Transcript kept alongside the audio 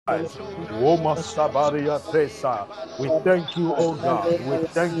Woma Sabaria Tesa. We thank you, oh God. We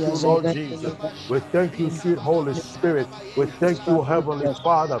thank you, Lord Jesus. We thank you, sweet Holy Spirit. We thank you, Heavenly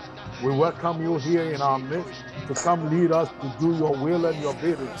Father. We welcome you here in our midst to come lead us to do your will and your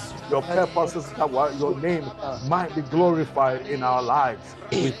bidding, your purposes, that your name might be glorified in our lives.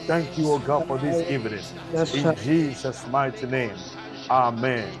 We thank you, oh God, for this evening. In Jesus' mighty name.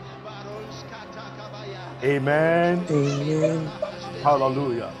 Amen. Amen. Amen.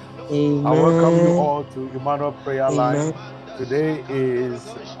 Hallelujah. Amen. I welcome you all to Emmanuel Prayer Line. Amen. Today is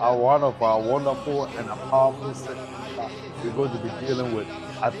one of our wonderful and a powerful sessions that we're going to be dealing with.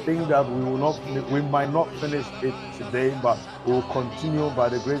 I think that we might not finish it today, but we will continue by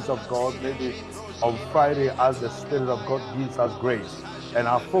the grace of God, maybe on Friday as the Spirit of God gives us grace. And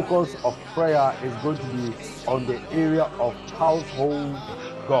our focus of prayer is going to be on the area of household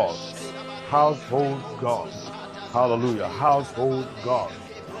gods. Household gods. Hallelujah. Household gods.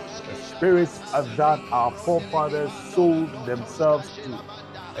 The spirits that our forefathers sold themselves to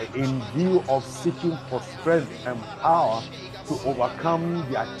in view of seeking for strength and power to overcome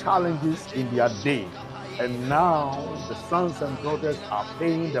their challenges in their day. And now the sons and daughters are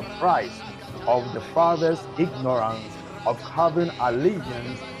paying the price of the father's ignorance of having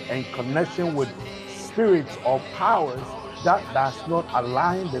allegiance and connection with spirits or powers that does not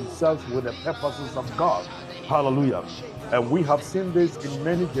align themselves with the purposes of God. Hallelujah. And we have seen this in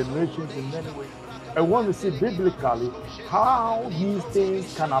many generations in many ways. I want to see biblically how these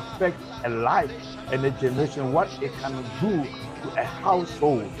things can affect a life and a generation, what it can do to a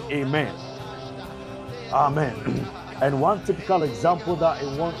household. Amen. Amen. And one typical example that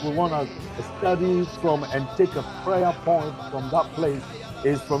we want to study from and take a prayer point from that place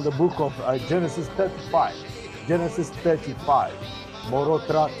is from the book of Genesis 35. Genesis 35.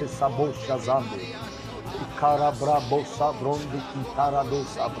 Morotra tesabo shazande.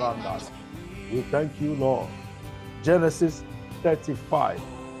 We thank you, Lord. Genesis 35.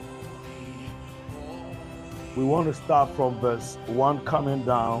 We want to start from verse 1 coming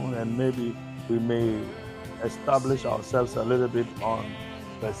down, and maybe we may establish ourselves a little bit on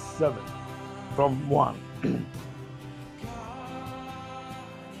verse 7 from 1.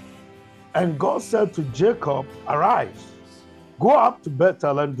 And God said to Jacob, arise, go up to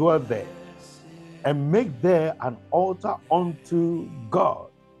Bethel and dwell there, and make there an altar unto God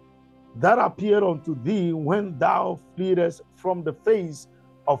that appeared unto thee when thou fleedest from the face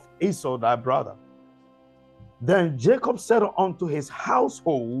of Esau thy brother. Then Jacob said unto his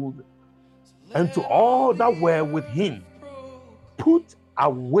household and to all that were with him, put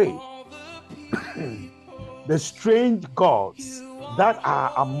away the strange gods that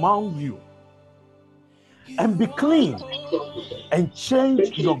are among you, and be clean, and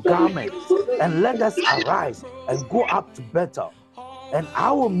change your garments, and let us arise and go up to Bethel, and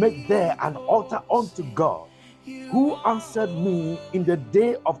I will make there an altar unto God, who answered me in the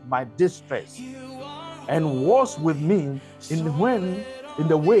day of my distress, and was with me in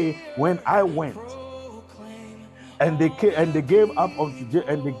the way when I went. And they gave unto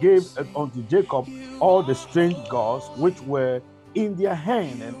Jacob all the strange gods which were in their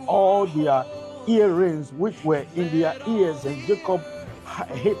hand, and all their earrings which were in their ears, and Jacob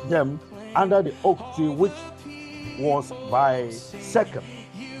hid them under the oak tree which was by Shechem.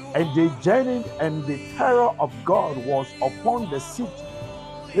 And they journeyed, and the terror of God was upon the city.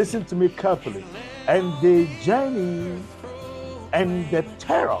 Listen to me carefully. And they journeyed, and the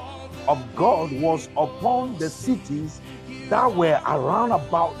terror of God was upon the cities that were around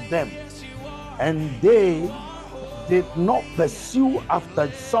about them. And they did not pursue after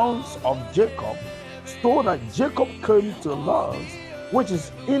sons of Jacob, so that Jacob came to Luz, which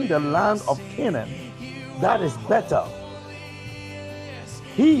is in the land of Canaan, that is Bethel,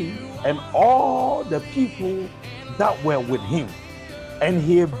 he and all the people that were with him. And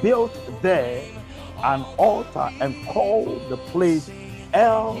he built there an altar and called the place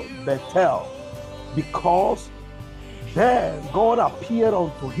El Bethel, because there God appeared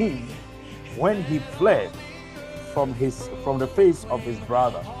unto him when he fled from the face of his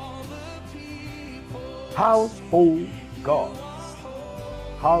brother. Household gods.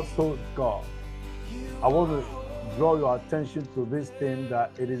 Household gods. I want to draw your attention to this thing,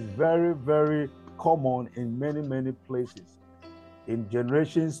 that it is very, very common in many, many places. In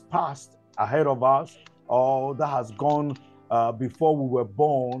generations past ahead of us, or that has gone before we were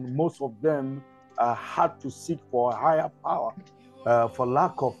born, most of them had to seek for a higher power for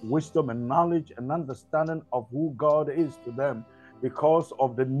lack of wisdom and knowledge and understanding of who God is to them, because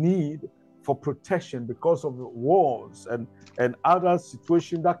of the need for protection, because of the wars and other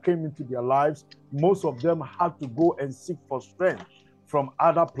situations that came into their lives. Most of them had to go and seek for strength from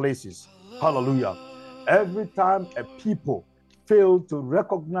other places. Hallelujah. Every time a people fail to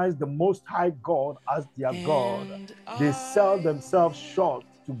recognize the Most High God as their God, they sell themselves short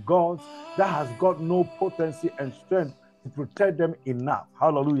to gods that has got no potency and strength to protect them enough.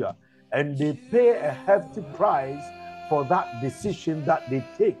 Hallelujah. And they pay a hefty price for that decision that they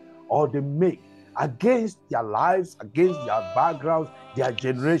take or they make against their lives, against their backgrounds, their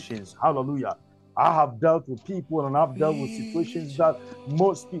generations. Hallelujah. I have dealt with people and I've dealt with situations that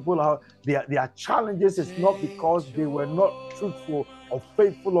most people have, their challenges is not because they were not truthful or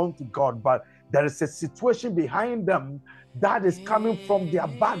faithful unto God, but there is a situation behind them that is coming from their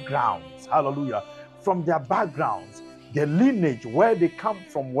backgrounds. Hallelujah. From their backgrounds, their lineage, where they come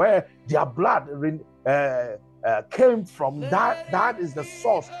from, where their blood came from, that is the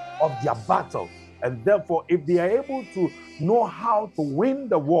source of their battle. And therefore, if they are able to know how to win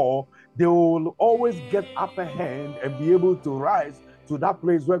the war, they will always get upper hand and be able to rise to that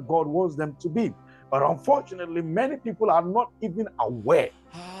place where God wants them to be. But unfortunately, many people are not even aware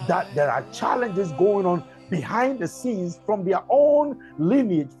that there are challenges going on behind the scenes from their own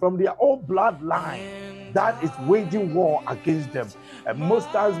lineage, from their own bloodline, that is waging war against them. And most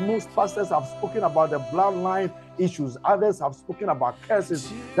times, most pastors have spoken about the bloodline issues. Others have spoken about curses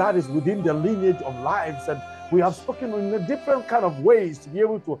that is within the lineage of lives. And we have spoken in a different kind of ways to be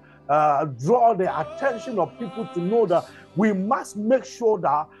able to draw the attention of people to know that we must make sure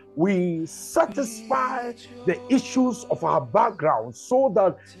that we satisfy the issues of our background so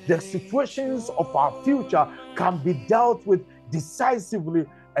that the situations of our future can be dealt with decisively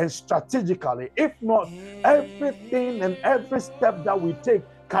and strategically. If not, everything and every step that we take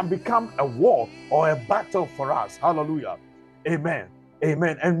can become a war or a battle for us. Hallelujah. Amen.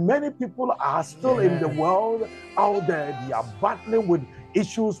 Amen. And many people are still in the world out there. They are battling with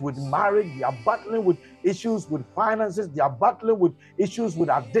issues with marriage. They are battling with issues with finances. They are battling with issues with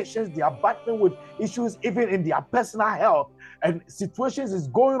addictions. They are battling with issues even in their personal health. And situations is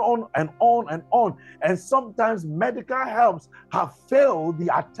going on and on and on. And sometimes medical helps have failed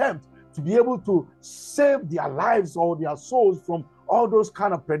the attempt to be able to save their lives or their souls from all those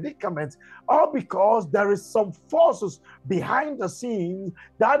kind of predicaments, all because there is some forces behind the scenes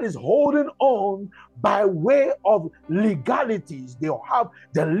that is holding on by way of legalities. They have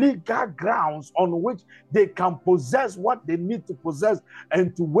the legal grounds on which they can possess what they need to possess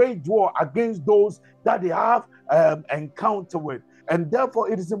and to wage war against those that they have encounter with. And therefore,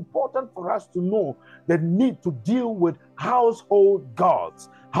 it is important for us to know the need to deal with household gods.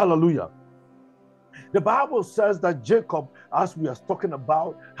 Hallelujah. The Bible says that Jacob, as we are talking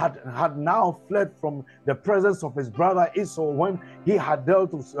about, had now fled from the presence of his brother Esau when he had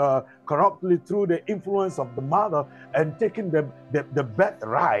dealt corruptly through the influence of the mother and taken the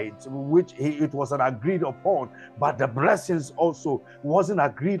birthright, which it was an agreed upon, but the blessings also wasn't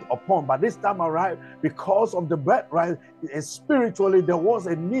agreed upon. But this time around, because of the birthright, spiritually there was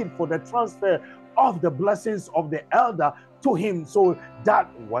a need for the transfer of the blessings of the elder to him, so that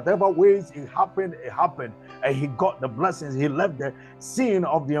whatever ways it happened, and he got the blessings. He left the scene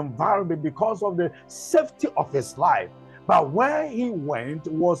of the environment because of the safety of his life. But where he went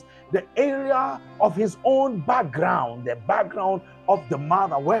was the area of his own background, the background of the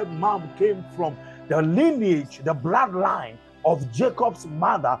mother, where mom came from, the lineage, the bloodline of Jacob's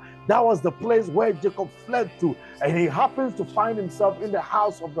mother. That was the place where Jacob fled to, and he happens to find himself in the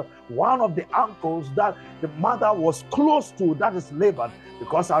house of one of the uncles that the mother was close to, that is Laban.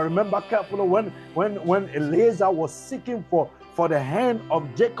 Because I remember carefully when Eliezer was seeking for the hand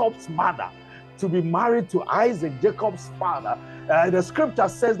of Jacob's mother to be married to Isaac, Jacob's father, the scripture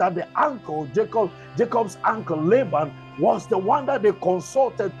says that the uncle, Jacob's uncle Laban, was the one that they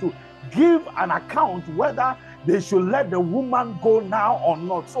consulted to give an account whether they should let the woman go now or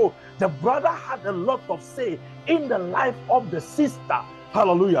not. So the brother had a lot of say in the life of the sister.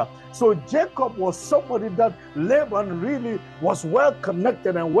 Hallelujah. So Jacob was somebody that Laban really was well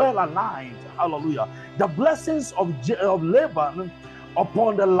connected and well aligned. Hallelujah. The blessings of Laban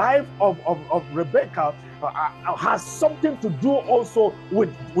upon the life of Rebekah has something to do also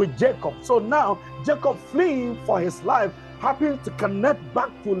with Jacob. So now Jacob, fleeing for his life, happens to connect back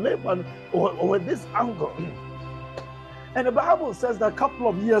to Laban or this uncle. And the Bible says that a couple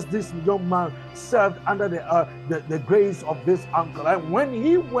of years this young man served under the grace of this uncle. And when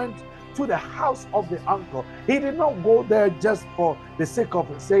he went to the house of the uncle, he did not go there just for the sake of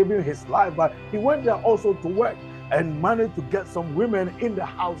saving his life, but he went there also to work and managed to get some women in the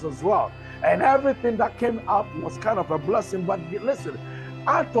house as well. And everything that came out was kind of a blessing. But listen,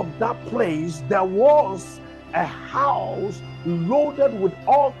 out of that place, there was a house loaded with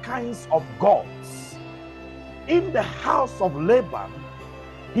all kinds of gods. In the house of Laban,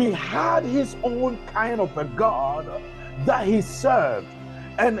 He had his own kind of a God that he served.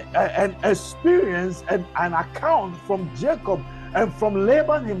 And experience and an account from Jacob and from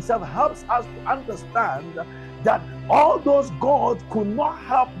Laban himself helps us to understand that all those gods could not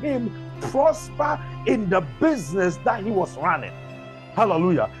help him prosper in the business that he was running.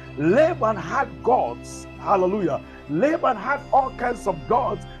 Hallelujah. Laban had gods. Hallelujah. Laban had all kinds of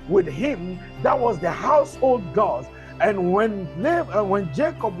gods with him. That was the household gods. And when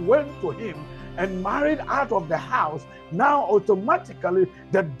Jacob went to him and married out of the house, now automatically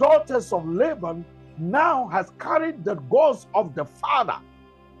the daughters of Laban now has carried the gods of the father.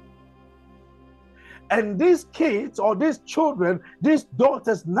 And these kids or these children, these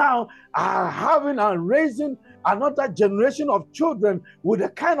daughters now are having and raising another generation of children with the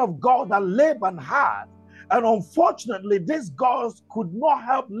kind of God that Laban had. And unfortunately, these gods could not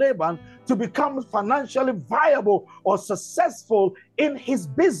help Laban to become financially viable or successful in his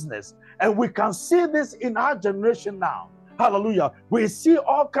business. And we can see this in our generation now. Hallelujah. We see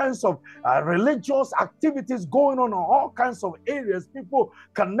all kinds of religious activities going on in all kinds of areas. People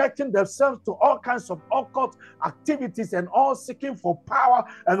connecting themselves to all kinds of occult activities and all seeking for power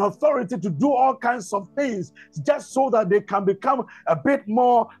and authority to do all kinds of things just so that they can become a bit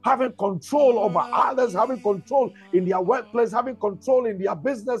more having control over others, having control in their workplace, having control in their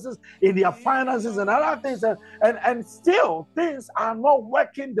businesses, in their finances and other things. And still things are not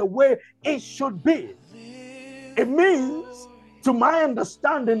working the way it should be. It means, to my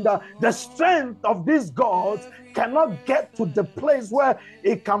understanding, that the strength of these gods cannot get to the place where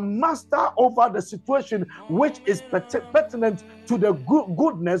it can master over the situation which is pertinent to the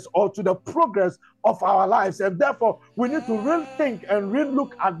goodness or to the progress of our lives. And therefore, we need to really think and really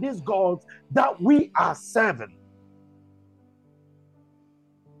look at these gods that we are serving.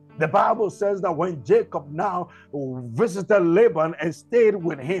 The Bible says that when Jacob now visited Laban and stayed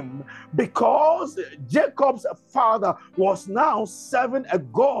with him, because Jacob's father was now serving a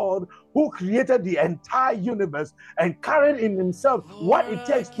God who created the entire universe and carried in himself what it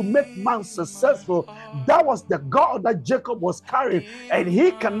takes to make man successful. That was the God that Jacob was carrying, and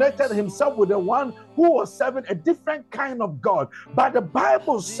he connected himself with the one who was serving a different kind of God. But the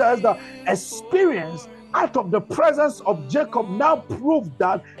Bible says that experience out of the presence of Jacob now proved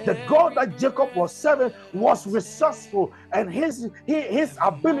that the God that Jacob was serving was resourceful, and his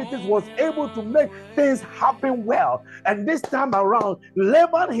abilities was able to make things happen well. And this time around,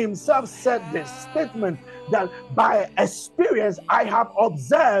 Laban himself said this statement that by experience I have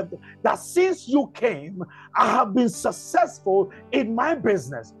observed that since you came, I have been successful in my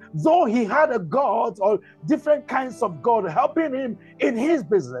business. Though he had a God or different kinds of God helping him in his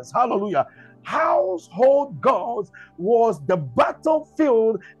business. Hallelujah. Household gods was the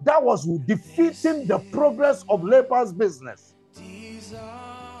battlefield that was defeating the progress of Laban's business.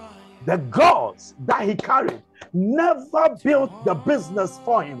 The gods that he carried never built the business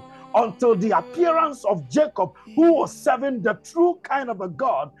for him until the appearance of Jacob, who was serving the true kind of a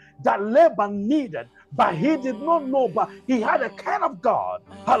God that Laban needed, but he did not know, but he had a kind of God.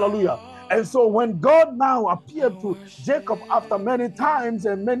 Hallelujah. And so when God now appeared to Jacob after many times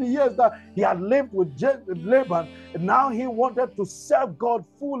and many years that he had lived with Laban, now he wanted to serve God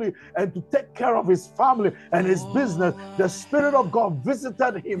fully and to take care of his family and his business. The Spirit of God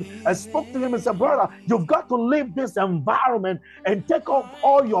visited him and spoke to him and said, brother, you've got to leave this environment and take off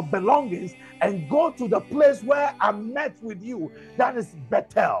all your belongings and go to the place where I met with you. That is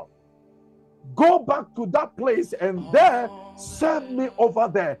Bethel. Go back to that place and there serve me over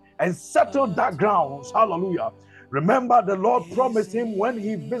there and settle that ground. Hallelujah. Remember, the Lord promised him when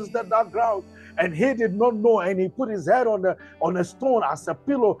he visited that ground, and he did not know, and he put his head on a stone as a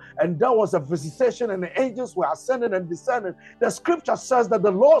pillow, and there was a visitation, and the angels were ascending and descending. The scripture says that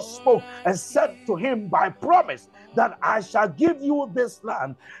the Lord spoke and said to him by promise that I shall give you this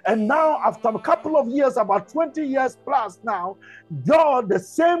land. And now, after a couple of years, about 20 years plus now, God, the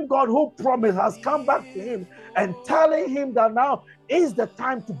same God who promised, has come back to him and telling him that now is the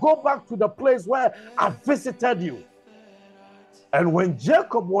time to go back to the place where I visited you. And when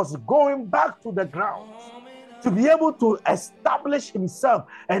Jacob was going back to the grounds to be able to establish himself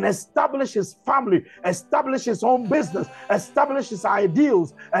and establish his family, establish his own business, establish his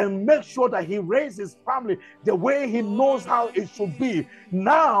ideals, and make sure that he raised his family the way he knows how it should be,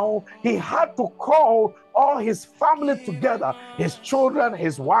 now he had to call all his family together, his children,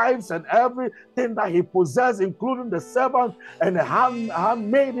 his wives, and everything that he possessed, including the servants and the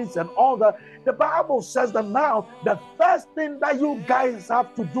handmaidens and all that. The Bible says that now the first thing that you guys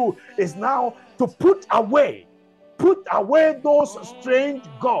have to do is now to put away those strange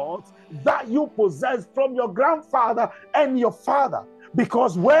gods that you possess from your grandfather and your father.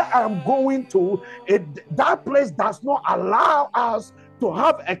 because where I'm going to, that place does not allow us to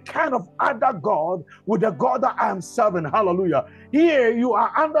have a kind of other God with the God that I am serving. Hallelujah. Here you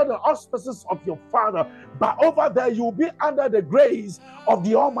are under the auspices of your Father, but over there you'll be under the grace of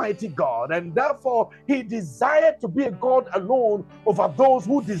the Almighty God. And therefore, He desired to be a God alone over those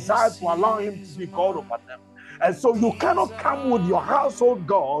who desire to allow Him to be God over them. And so you cannot come with your household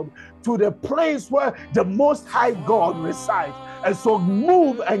God to the place where the Most High God resides. And so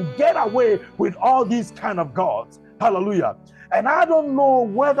move and get away with all these kind of gods. Hallelujah. And I don't know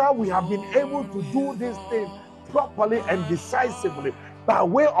whether we have been able to do this thing properly and decisively by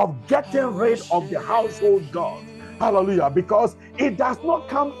way of getting rid of the household gods. Hallelujah. Because it does not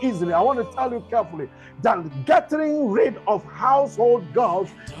come easily. I want to tell you carefully that getting rid of household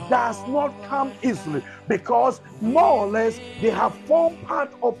gods does not come easily, because more or less they have formed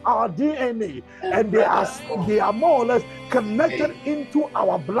part of our DNA, and they are more or less connected into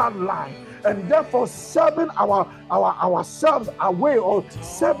our bloodline. And therefore, severing ourselves away, or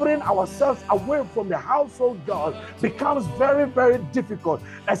severing ourselves away from the household God, becomes very, very difficult.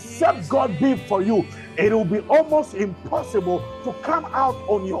 Except God be for you, it will be almost impossible to come out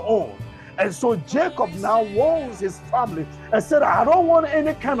on your own. And so Jacob now warns his family and said, I don't want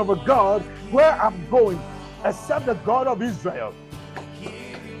any kind of a God where I'm going except the God of Israel,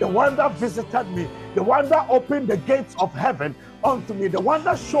 the one that visited me, the one that opened the gates of heaven unto me, the one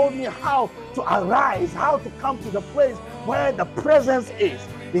that showed me how to arise, how to come to the place where the presence is.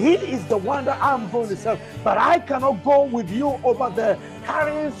 He is the one that I'm going to serve. But I cannot go with you over there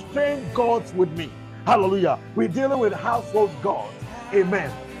carrying strange gods with me. Hallelujah. We're dealing with household gods.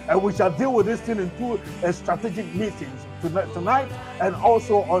 Amen. And we shall deal with this thing in two strategic meetings tonight and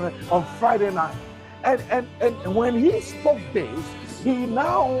also on Friday night. And when he spoke this, he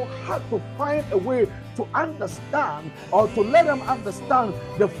now had to find a way to understand, or to let them understand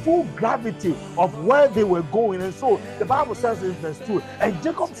the full gravity of where they were going. And so the Bible says in verse 2, and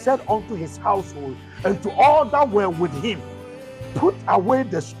Jacob said unto his household and to all that were with him, put away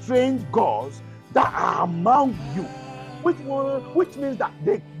the strange gods that are among you. Which means that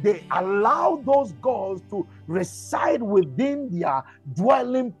they allow those gods to reside within their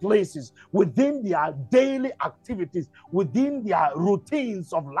dwelling places, within their daily activities, within their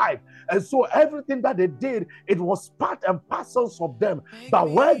routines of life. And so everything that they did, it was part and parcel of them. But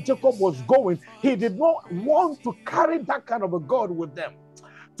where Jacob was going, he did not want to carry that kind of a God with them.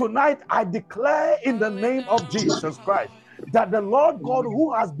 Tonight, I declare in the name of Jesus Christ that the Lord God,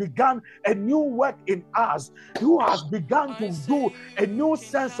 who has begun a new work in us, who has begun to do a new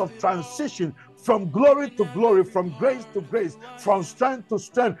sense of transition from glory to glory, from grace to grace, from strength to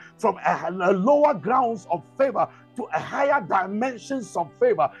strength, from a lower grounds of favor to a higher dimensions of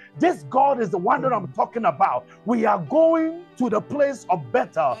favor. This God is the one that I'm talking about. We are going to the place of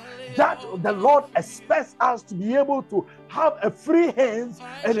better, that the Lord expects us to be able to have a free hands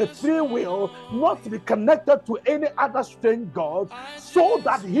and a free will, not to be connected to any other strange God, so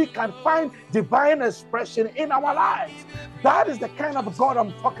that He can find divine expression in our lives. That is the kind of God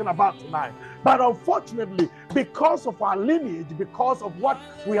I'm talking about tonight. But unfortunately, because of our lineage, because of what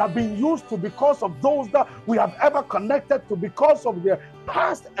we have been used to, because of those that we have ever connected to, because of the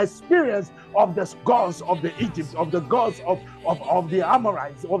past experience of the gods of the Egypt, of the gods of the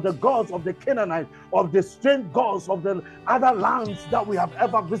Amorites, of the gods of the Canaanites, of the strange gods of the other lands that we have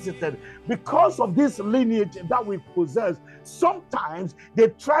ever visited, because of this lineage that we possess, sometimes they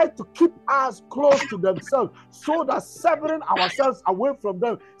try to keep us close to themselves, so that severing ourselves away from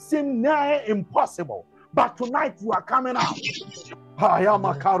them seems near impossible. But tonight you are coming out. I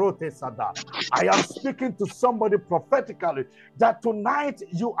am speaking to somebody prophetically that tonight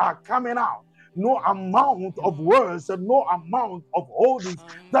you are coming out. No amount of words and no amount of holdings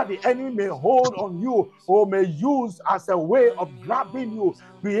that the enemy may hold on you or may use as a way of grabbing you,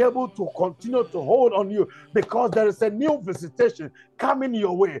 be able to continue to hold on you, because there is a new visitation coming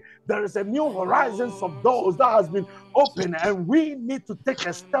your way. There is a new horizons of doors that has been opened, and we need to take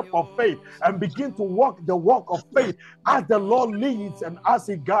a step of faith and begin to walk the walk of faith as the Lord leads and as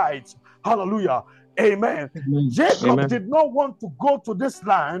He guides. Hallelujah. Amen. Jacob did not want to go to this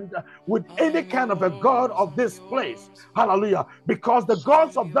land with any kind of a God of this place. Hallelujah. Because the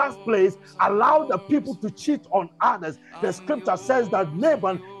gods of that place allowed the people to cheat on others. The scripture says that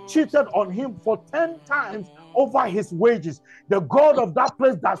Laban cheated on him for 10 times over his wages. The God of that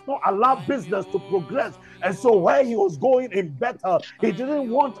place does not allow business to progress. And so where he was going in Bethel, he didn't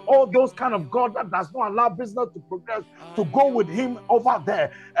want all those kind of God that does not allow business to progress to go with him over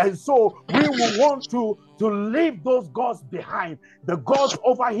there. And so we will want to leave those gods behind. The gods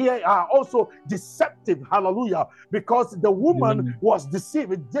over here are also deceptive. Hallelujah. Because the woman was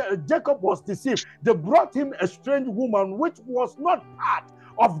deceived. Jacob was deceived. They brought him a strange woman, which was not part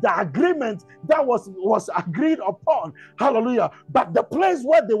of the agreement that was agreed upon. Hallelujah. But the place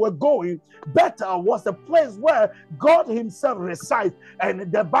where they were going, Bethel, was the place where God himself resides.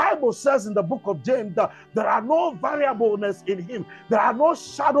 And the Bible says in the book of James that there are no variableness in him. There are no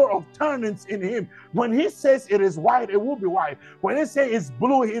shadow of turnings in him. When he says it is white, it will be white. When he says it's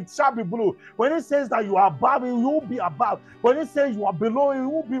blue, it shall be blue. When he says that you are above, you will be above. When he says you are below, you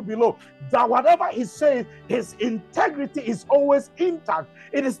will be below. That whatever he says, his integrity is always intact.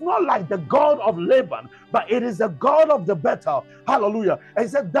 It is not like the God of Laban, but it is the God of the Bethel. Hallelujah. And he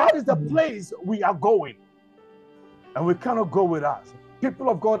said, that is the place we are going. And we cannot go with us. People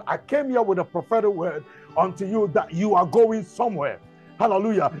of God, I came here with a prophetic word unto you that you are going somewhere.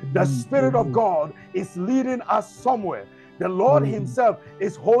 Hallelujah. The Spirit of God is leading us somewhere. The Lord himself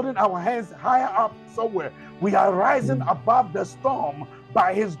is holding our hands higher up somewhere. We are rising above the storm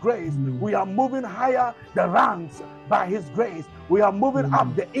by his grace. We are moving higher the ranks by his grace. We are moving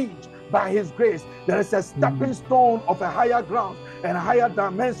up the inch by his grace. There is a stepping stone of a higher ground and higher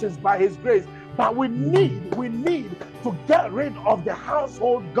dimensions by his grace. But we need to get rid of the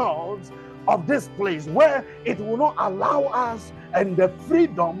household gods of this place, where it will not allow us and the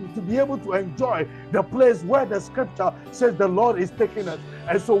freedom to be able to enjoy the place where the scripture says the Lord is taking us.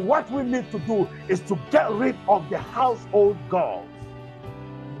 And so what we need to do is to get rid of the household gods.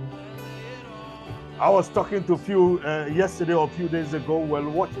 I was talking to a few yesterday or a few days ago while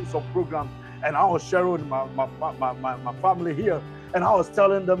watching some programs, and I was sharing with my family here, and I was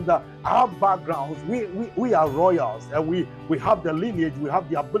telling them that our backgrounds, we are royals, and we have the lineage, we have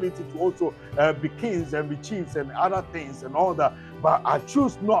the ability to also be kings and be chiefs and other things and all that. But I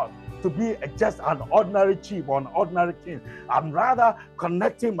choose not to be just an ordinary chief or an ordinary king. I'm rather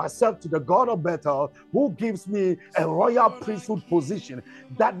connecting myself to the God of Bethel, who gives me a royal priesthood position,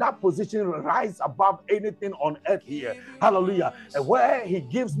 that position rises above anything on earth here. Hallelujah. And where he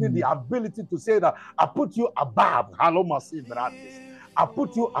gives me the ability to say that I put you above. I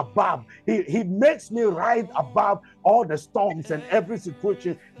put you above. He makes me ride above all the storms and every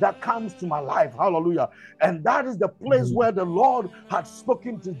situation that comes to my life. Hallelujah. And that is the place where the Lord had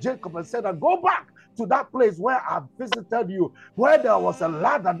spoken to Jacob and said, go back to that place where I visited you, where there was a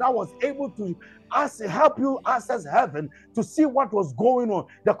ladder that was able to help you access heaven, to see what was going on,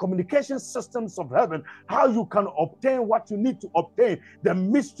 the communication systems of heaven, how you can obtain what you need to obtain, the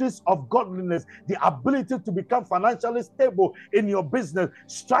mysteries of godliness, the ability to become financially stable in your business,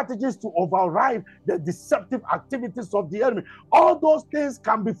 strategies to override the deceptive activities of the enemy. All those things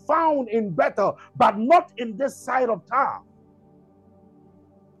can be found in Bethel, but not in this side of town.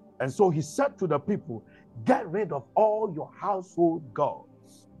 And so he said to the people, get rid of all your household gods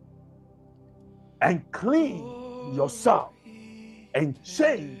and clean yourself and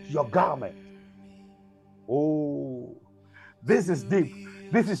change your garment. Oh, this is deep.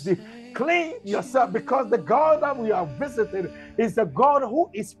 This is deep. Clean yourself, because the God that we are visiting is a God who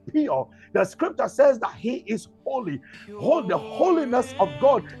is pure. The scripture says that he is holy. The holiness of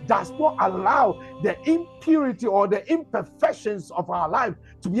God does not allow the impurity or the imperfections of our life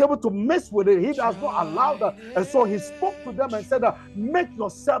to be able to mess with it. He does not allow that. And so he spoke to them and said, make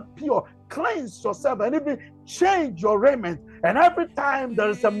yourself pure, cleanse yourself, and even change your raiment. And every time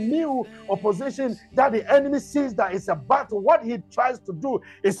there is a new opposition that the enemy sees that it's a battle, what he tries to do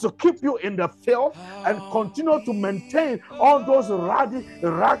is to keep you in the filth and continue to maintain all those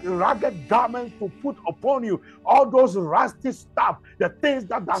ragged garments to put upon you, all those rusty stuff, the things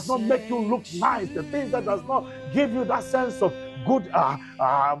that does not make you look nice, the things that does not give you that sense of good.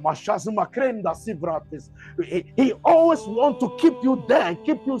 He always wants to keep you there,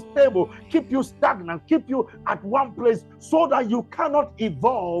 keep you stable, keep you stagnant, keep you at one place, so that you cannot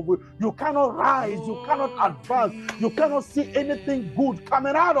evolve, you cannot rise, you cannot advance, you cannot see anything good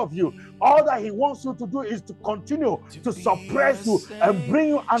coming out of you. All that he wants you to do is to continue to suppress you and bring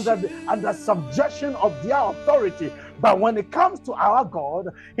you under subjection of their authority. But when it comes to our God,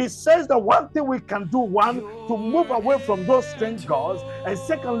 he says that one thing we can do, one, to move away from those strange gods, and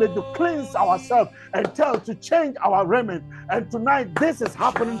secondly, to cleanse ourselves and to change our raiment. And tonight, this is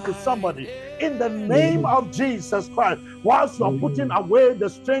happening to somebody. In the name of Jesus Christ, whilst you are putting away the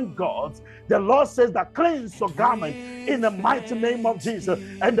strange gods, the Lord says that cleanse your garment in the mighty name of Jesus.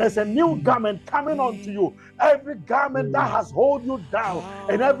 And there's a new garment coming onto you. Every garment that has held you down,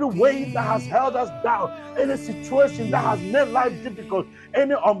 and every weight that has held us down, any situation that has made life difficult,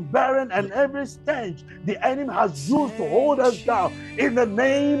 any unbearing and every stench the enemy has used to hold us down, in the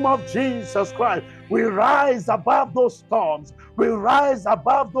name of Jesus Christ, we rise above those storms. We rise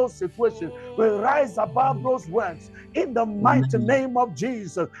above those situations. We rise above those words. In the mighty name of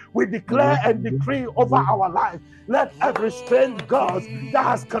Jesus, we declare and decree over our life. Let every strange God that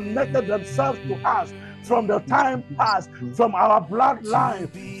has connected themselves to us from the time past, from our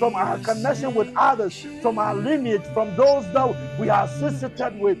bloodline, from our connection with others, from our lineage, from those that we are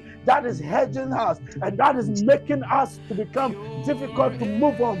associated with, that is hedging us and that is making us to become difficult to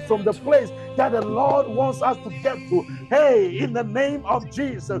move on from the place that the Lord wants us to get to. Hey, in the name of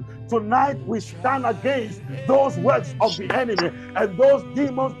Jesus, tonight we stand against those works of the enemy and those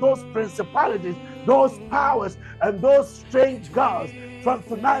demons, those principalities, those powers, and those strange gods. From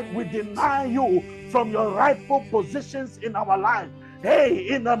tonight, we deny you from your rightful positions in our life. Hey,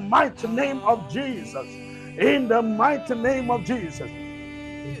 in the mighty name of Jesus, in the mighty name of Jesus.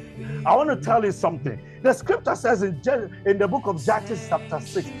 I want to tell you something. The scripture says in the book of Judges chapter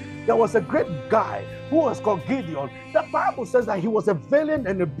 6, there was a great guy who was called Gideon. The Bible says that he was a valiant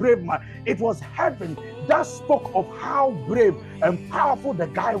and a brave man. It was heaven that spoke of how brave and powerful the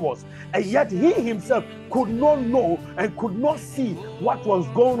guy was. And yet he himself could not know and could not see what was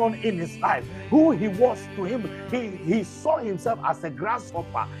going on in his life. Who he was to him, he saw himself as a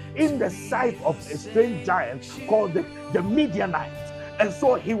grasshopper in the sight of a strange giant called the Midianites. And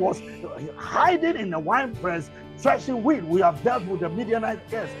so he was hiding in the wine press, threshing wheat. We have dealt with the Midianite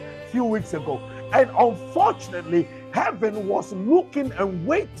case a few weeks ago. And unfortunately, heaven was looking and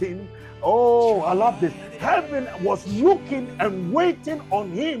waiting. Oh, I love this. Heaven was looking and waiting on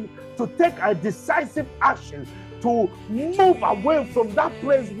him to take a decisive action, to move away from that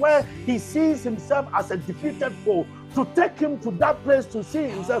place where he sees himself as a defeated foe, to take him to that place to see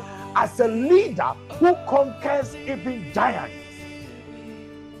himself as a leader who conquers even giants.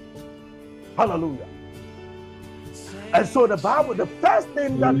 Hallelujah. And so the Bible, the first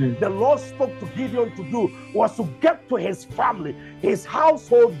thing that the Lord spoke to Gideon to do was to get to his family, his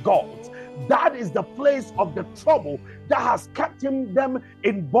household gods. That is the place of the trouble that has kept them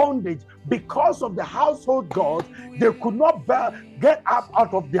in bondage. Because of the household gods, they could not get up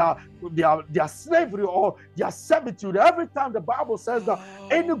out of their slavery or their servitude. Every time the Bible says that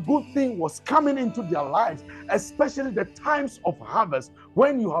any good thing was coming into their lives, especially the times of harvest,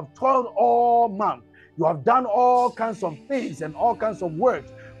 when you have toiled all month, you have done all kinds of things and all kinds of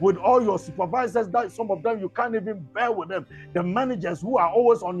works with all your supervisors, that some of them you can't even bear with them. The managers who are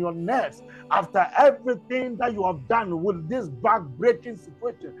always on your nerves after everything that you have done with this back-breaking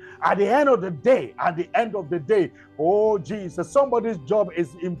situation. At the end of the day, oh Jesus, somebody's job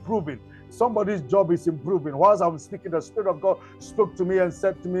is improving. Somebody's job is improving. Whilst I was speaking, the Spirit of God spoke to me and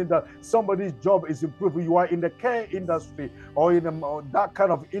said to me that somebody's job is improving. You are in the care industry or in that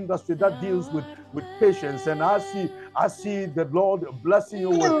kind of industry that deals with patients, and I see the Lord blessing you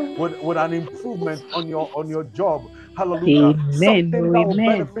with an improvement on your job. Hallelujah. Amen. Something that will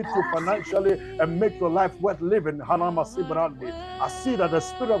benefit you financially and make your life worth living. I see that the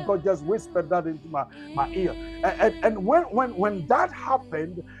Spirit of God just whispered that into my ear. And when that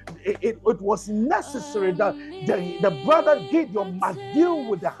happened, it was necessary that the brother Gideon must deal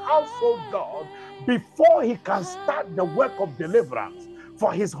with the household God before he can start the work of deliverance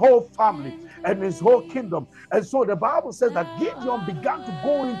for his whole family and his whole kingdom. And so the Bible says that Gideon began to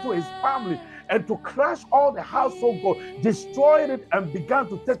go into his family and to crush all the household gods, destroyed it, and began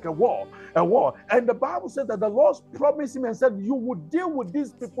to take a war. And the Bible said that the Lord promised him and said, you would deal with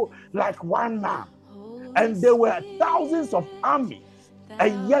these people like one man. And there were thousands of armies.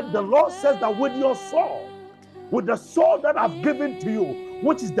 And yet the Lord says that with your sword, with the sword that I've given to you,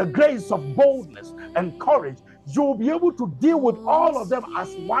 which is the grace of boldness and courage, you'll be able to deal with all of them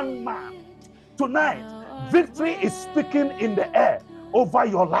as one man. Tonight, victory is speaking in the air over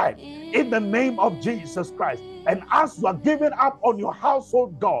your life in the name of Jesus Christ. And as you are giving up on your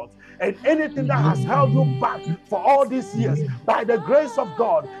household gods and anything that has held you back for all these years, by the grace of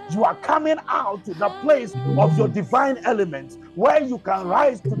God, you are coming out to the place of your divine elements where you can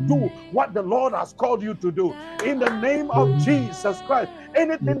rise to do what the Lord has called you to do. In the name of Jesus Christ,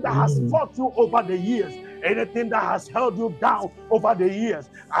 anything that has fought you over the years, Anything that has held you down over the years,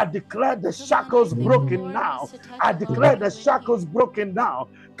 I declare the shackles broken now. I declare the shackles broken now.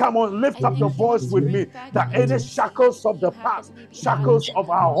 Come on, lift up your voice with me. That any shackles of the past, shackles of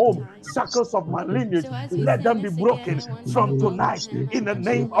our home, shackles of my lineage, let them be broken from tonight. In the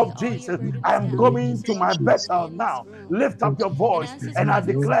name of Jesus, I am coming to my better now. Lift up your voice and I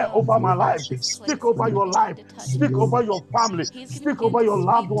declare over my life. Speak over your life. Speak over your family. Speak over your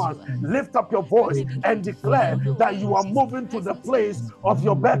loved ones. Lift up your voice and declare that you are moving to the place of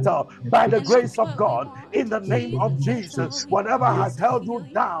your better by the grace of God. In the name of Jesus, whatever has held you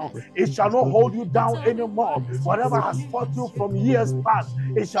down, it shall not hold you down anymore. Whatever has fought you from years past,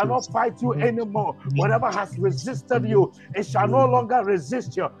 it shall not fight you anymore. Whatever has resisted you, it shall no longer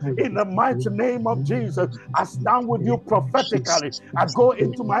resist you. In the mighty name of Jesus, I stand with you prophetically. I go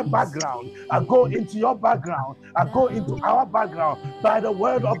into my background. I go into your background. I go into our background by the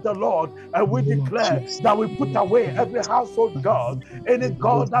word of the Lord, and we declare that we put away every household god, any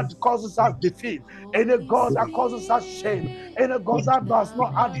god that causes us defeat, any God that causes us shame, any God that does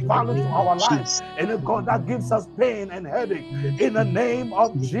not add value to our lives, any God that gives us pain and headache. In the name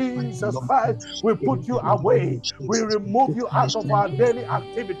of Jesus Christ, we put you away. We remove you out of our daily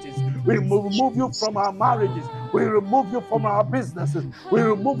activities. We remove you from our marriages. We remove you from our businesses. We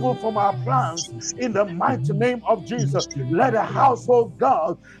remove you from our plans. In the mighty name of Jesus, let the household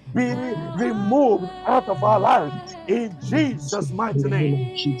God be removed out of our lives. In Jesus' mighty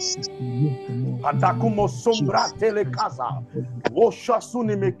name. Atakumo sombra telekaza.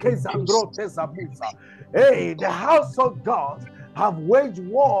 Woshasuni mekezandro tezabuza. Hey, the household gods have waged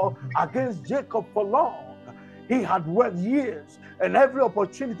war against Jacob for long. He had worked years, and every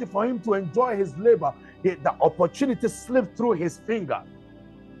opportunity for him to enjoy his labor, the opportunity slipped through his finger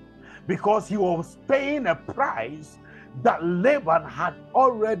because he was paying a price that Laban had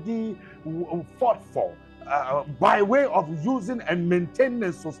already fought for. By way of using and maintaining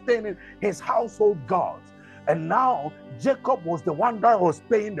and sustaining his household gods. And now Jacob was the one that was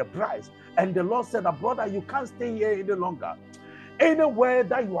paying the price. And the Lord said, brother, you can't stay here any longer. Anywhere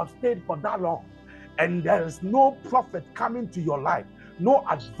that you have stayed for that long, and there is no profit coming to your life, no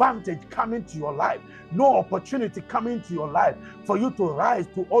advantage coming to your life, no opportunity coming to your life for you to rise,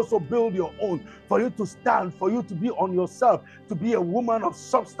 to also build your own, for you to stand, for you to be on yourself, to be a woman of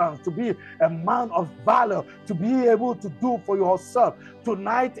substance, to be a man of valor, to be able to do for yourself.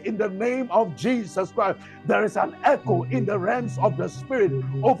 Tonight, in the name of Jesus Christ, there is an echo in the realms of the Spirit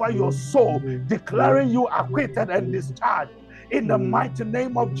over your soul, declaring you acquitted and discharged. In the mighty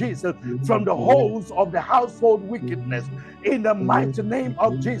name of Jesus, from the holes of the household wickedness, in the mighty name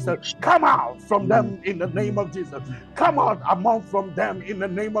of Jesus, come out from them in the name of Jesus. Come out among from them in the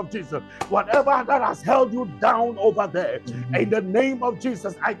name of Jesus. Whatever that has held you down over there, in the name of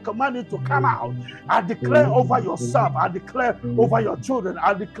Jesus, I command you to come out. I declare over yourself, I declare over your children,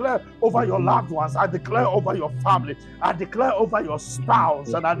 I declare over your loved ones, I declare over your family, I declare over your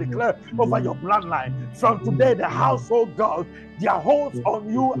spouse, and I declare over your bloodline. From today, the household God, their holds on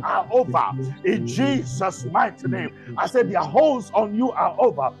you are over. In Jesus' mighty name, I said their holds on you are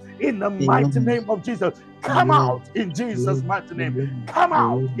over. In the mighty name of Jesus, come out in Jesus' mighty name. Come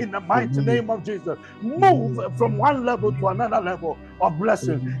out in the mighty name of Jesus. Move from one level to another level of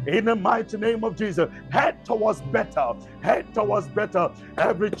blessing. In the mighty name of Jesus, head towards better. Head towards better.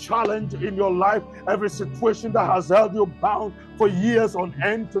 Every challenge in your life, every situation that has held you bound for years on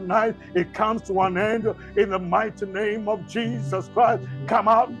end, tonight it comes to an end in the mighty name of Jesus Christ. Come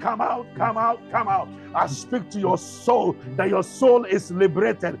out, come out, come out, come out. I speak to your soul that your soul is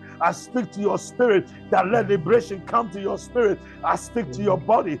liberated. I speak to your spirit that let liberation come to your spirit. I speak to your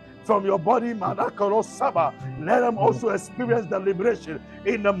body. From your body, Manakaro Saba, let them also experience the liberation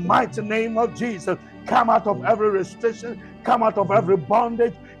in the mighty name of Jesus. Come out of every restriction, come out of every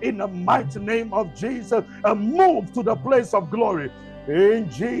bondage in the mighty name of Jesus, and move to the place of glory in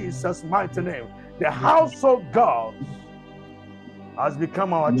Jesus' mighty name. The house of God has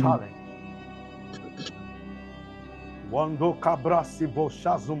become our challenge. Wando kabrasi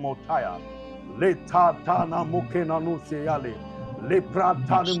boshazu motaya, leta tana mukena nuseyale. Le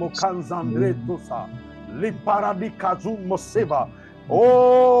pratani mokanzandre tusa, le paradikazu moseva.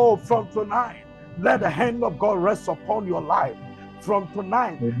 Oh, from tonight, let the hand of God rest upon your life. From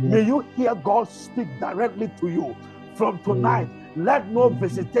tonight, may you hear God speak directly to you. From tonight, let no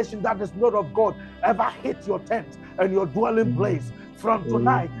visitation that is not of God ever hit your tent and your dwelling place. From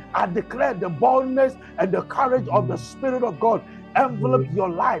tonight, I declare the boldness and the courage of the Spirit of God envelop your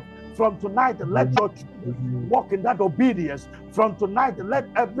life. From tonight, let your children walk in that obedience. From tonight, let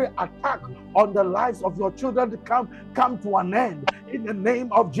every attack on the lives of your children come to an end. In the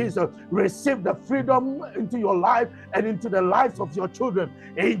name of Jesus, receive the freedom into your life and into the lives of your children.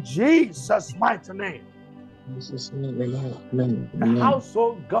 In Jesus' mighty name. The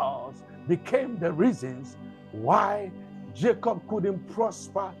household gods became the reasons why Jacob couldn't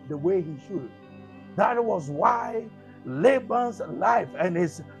prosper the way he should. That was why Laban's life and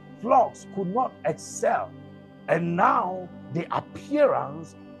his flocks could not excel. And now the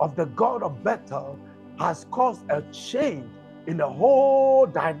appearance of the God of Bethel has caused a change in the whole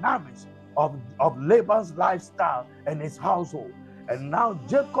dynamics of Laban's lifestyle and his household. And now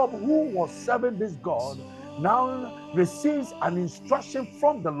Jacob, who was serving this God, now receives an instruction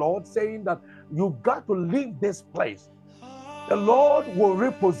from the Lord saying that you've got to leave this place. The Lord will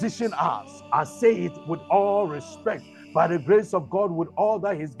reposition us. I say it with all respect, by the grace of God, with all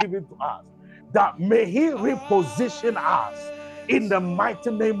that He's given to us, that may He reposition us in the mighty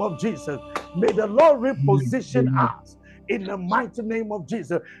name of Jesus. May the Lord reposition us in the mighty name of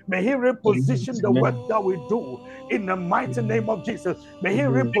Jesus. May He reposition the work that we do in the mighty name of Jesus. May He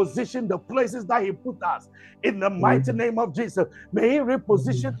reposition the places that He put us in the mighty name of Jesus. May He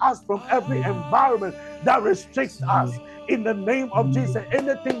reposition us from every environment that restricts us in the name of Jesus.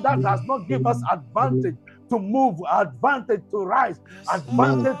 Anything that does not give us advantage to move, advantage to rise,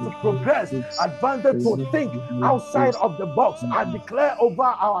 advantage to progress, advantage to think outside of the box. I declare over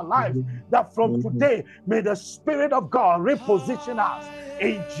our lives that from today, may the Spirit of God reposition us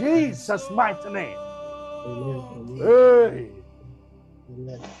in Jesus' mighty name. Hey.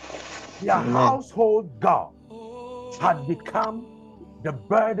 Their household God had become the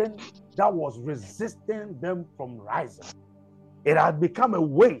burden that was resisting them from rising. It had become a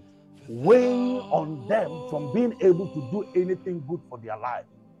weight weighing on them from being able to do anything good for their life.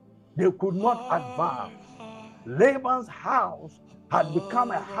 They could not advance. Laban's house had become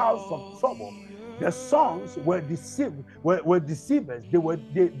a house of trouble. The sons were deceivers.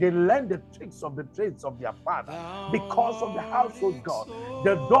 They learned the tricks of the trades of their father because of the household God.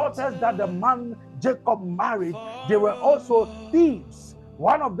 The daughters that the man Jacob married, they were also thieves.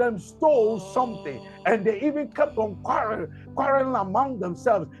 One of them stole something, and they even kept on quarreling among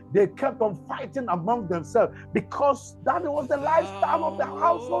themselves. They kept on fighting among themselves because that was the lifestyle of the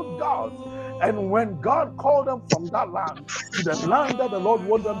household gods. And when God called them from that land to the land that the Lord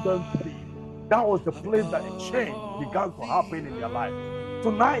wanted them to be, that was the place that a change began to happen in their life.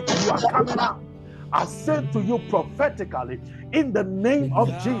 Tonight, you are coming out. I said to you prophetically, in the name of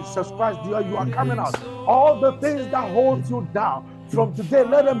Jesus Christ, you are coming out. All the things that hold you down, from today,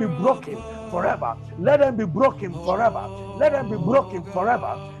 let them be broken forever. Let them be broken forever. Let them be broken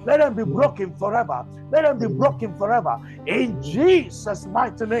forever. Let them be broken forever. Let them be broken forever. In Jesus'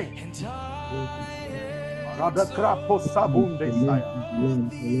 mighty name.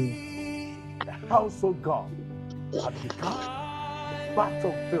 The household God had become a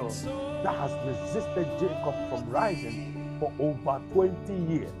battlefield that has resisted Jacob from rising for over 20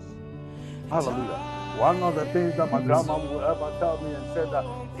 years. Hallelujah. One of the things that my grandma would ever tell me and said that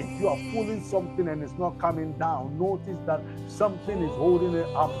if you are pulling something and it's not coming down, notice that something is holding it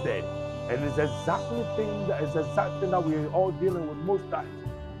up there. And it's exactly the exact thing that we're all dealing with most times,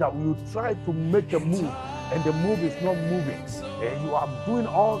 that we will try to make a move and the move is not moving. And you are doing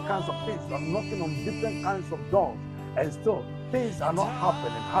all kinds of things. You are knocking on different kinds of doors and still things are not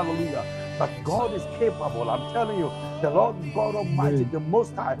happening. Hallelujah. But God is capable. I'm telling you, the Lord God Almighty, the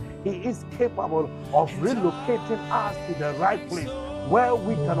Most High, He is capable of relocating us to the right place where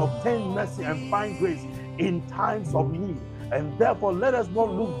we can obtain mercy and find grace in times of need. And therefore, let us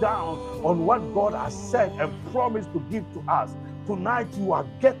not look down on what God has said and promised to give to us. Tonight, you are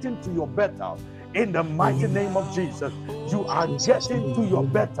getting to your better. In the mighty name of Jesus, you are getting to your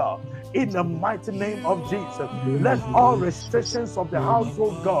better. In the mighty name of Jesus, let all restrictions of the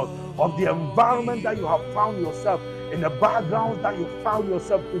household God, of the environment that you have found yourself, in the backgrounds that you found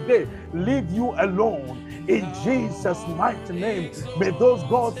yourself today, leave you alone. In Jesus' mighty name, may those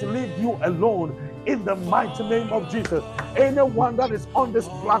gods leave you alone. In the mighty name of Jesus, anyone that is on this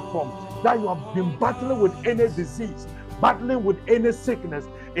platform, that you have been battling with any disease, battling with any sickness,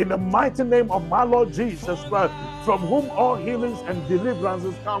 in the mighty name of my Lord Jesus Christ, from whom all healings and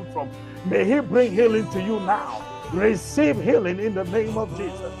deliverances come from, may He bring healing to you now. Receive healing in the name of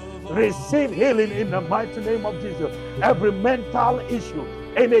Jesus. Receive healing in the mighty name of Jesus. Every mental issue,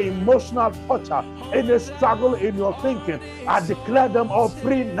 any emotional torture, any struggle in your thinking, I declare them all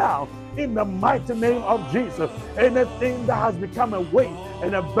free now. In the mighty name of Jesus, anything that has become a weight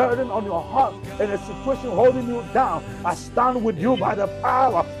and a burden on your heart and a situation holding you down, I stand with you by the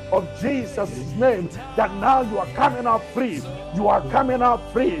power of Jesus' name that now you are coming out free. You are coming out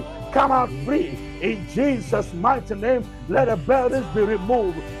free. Come out free in Jesus' mighty name. Let the burdens be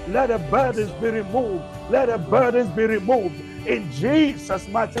removed. Let the burdens be removed. Let the burdens be removed in Jesus'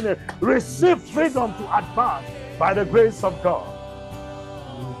 mighty name. Receive freedom to advance by the grace of God.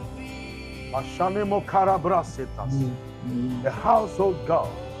 The household God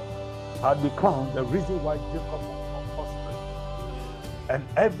had become the reason why Jacob was prospering, and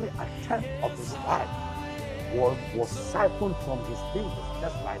every attempt of his life was siphoned from his fingers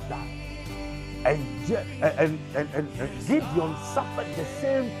just like that. And Gideon suffered the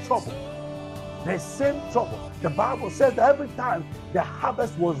same trouble. The same trouble. The Bible says that every time the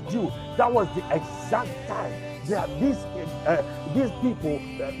harvest was due, that was the exact time that these people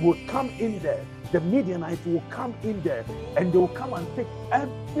would come in there. The Midianites will come in there and they will come and take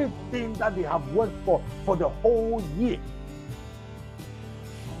everything that they have worked for the whole year.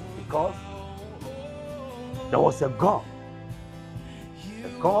 Because there was a God, the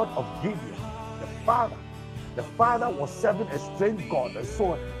God of Gideon, the Father. The father was serving a strange God, and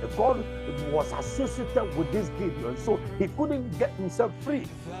so the God was associated with this Gideon, so he couldn't get himself free.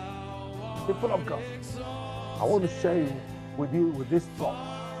 People of God, I want to share with you with this thought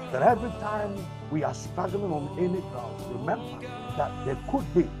that every time we are struggling on any ground, remember that there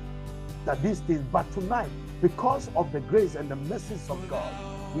could be that these things, but tonight, because of the grace and the mercies of God,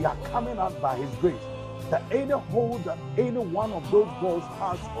 we are coming out by his grace, that any hold that any one of those goals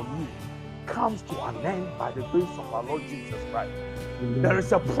has on you comes to an end by the grace of our Lord Jesus Christ. Amen. There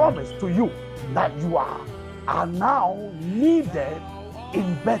is a promise to you that you are now needed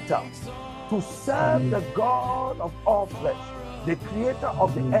in better to serve the God of all flesh, the creator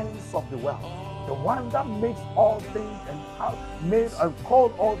of the ends of the world, the one that makes all things and made and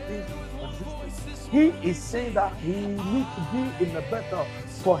called all things into existence. He is saying that he needs to be in the better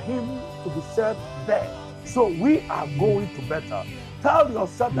for him to be served there. So we are going to better. Tell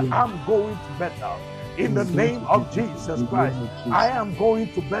yourself that I'm going to better. In the name of Jesus Christ, I am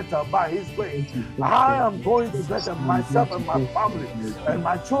going to better by his grace. I am going to better myself and my family and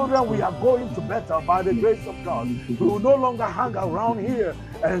my children. We are going to better by the grace of God. We will no longer hang around here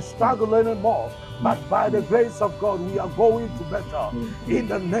and struggle anymore. But by the grace of God, we are going to better. In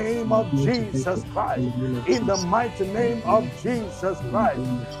the name of Jesus Christ. In the mighty name of Jesus Christ.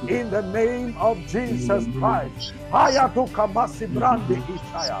 In the name of Jesus Christ.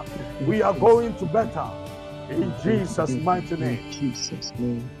 We are going to better. In Jesus' mighty name.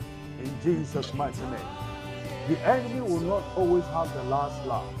 In Jesus' mighty name. The enemy will not always have the last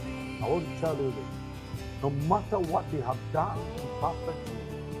laugh. I want to tell you this. No matter what they have done to perfect you,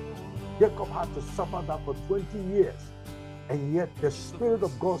 Jacob had to suffer that for 20 years. And yet the Spirit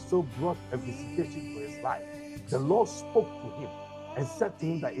of God still brought a visitation to his life. The Lord spoke to him and said to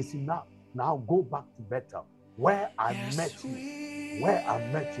him that it's enough. Now go back to Bethel, where I met you. Where I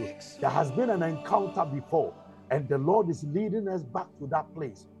met you. There has been an encounter before, and the Lord is leading us back to that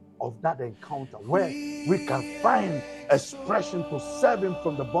place of that encounter where we can find expression to serve him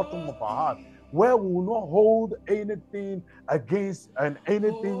from the bottom of our heart, where we will not hold anything against and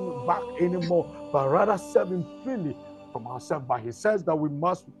anything back anymore, but rather serve him freely from ourselves. But he says that we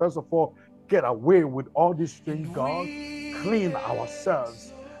must, first of all, get away with all these strange gods, clean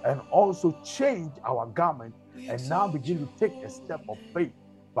ourselves, and also change our garment, and now begin to take a step of faith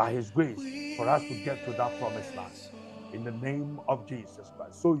by his grace for us to get to that promised land. In the name of Jesus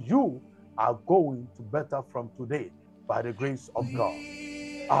Christ. So you are going to better from today by the grace of God.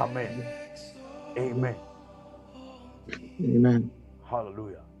 Amen. Amen. Amen.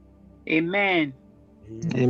 Hallelujah. Amen. Amen.